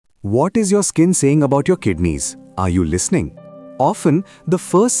What is your skin saying about your kidneys? Are you listening? Often, the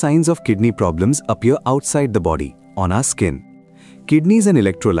first signs of kidney problems appear outside the body, on our skin. Kidneys and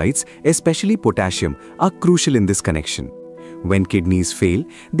electrolytes, especially potassium, are crucial in this connection. When kidneys fail,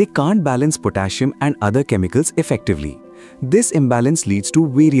 they can't balance potassium and other chemicals effectively. This imbalance leads to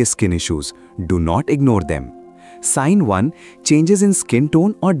various skin issues. Do not ignore them. Sign 1. Changes in skin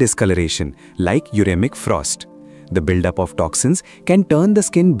tone or discoloration, like uremic frost. The buildup of toxins can turn the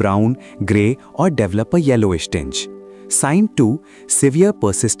skin brown, grey, or develop a yellowish tinge. Sign 2. Severe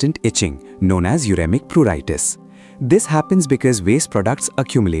persistent itching, known as uremic pruritus. This happens because waste products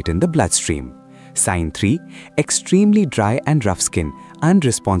accumulate in the bloodstream. Sign 3. Extremely dry and rough skin,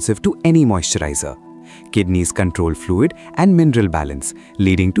 unresponsive to any moisturizer. Kidneys control fluid and mineral balance,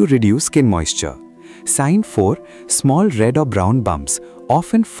 leading to reduced skin moisture. Sign 4. Small red or brown bumps,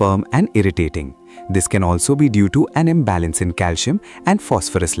 often firm and irritating. This can also be due to an imbalance in calcium and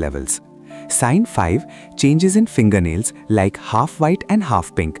phosphorus levels. Sign 5. Changes in fingernails, like half white and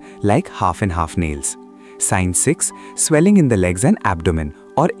half pink, like half and half nails. Sign 6. Swelling in the legs and abdomen,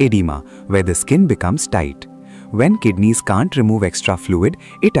 or edema, where the skin becomes tight. When kidneys can't remove extra fluid,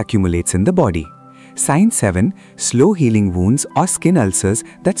 it accumulates in the body. Sign 7. Slow healing wounds or skin ulcers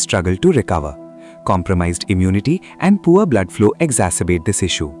that struggle to recover. Compromised immunity and poor blood flow exacerbate this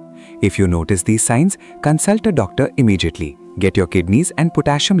issue. If you notice these signs, consult a doctor immediately. Get your kidneys and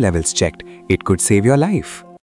potassium levels checked. It could save your life.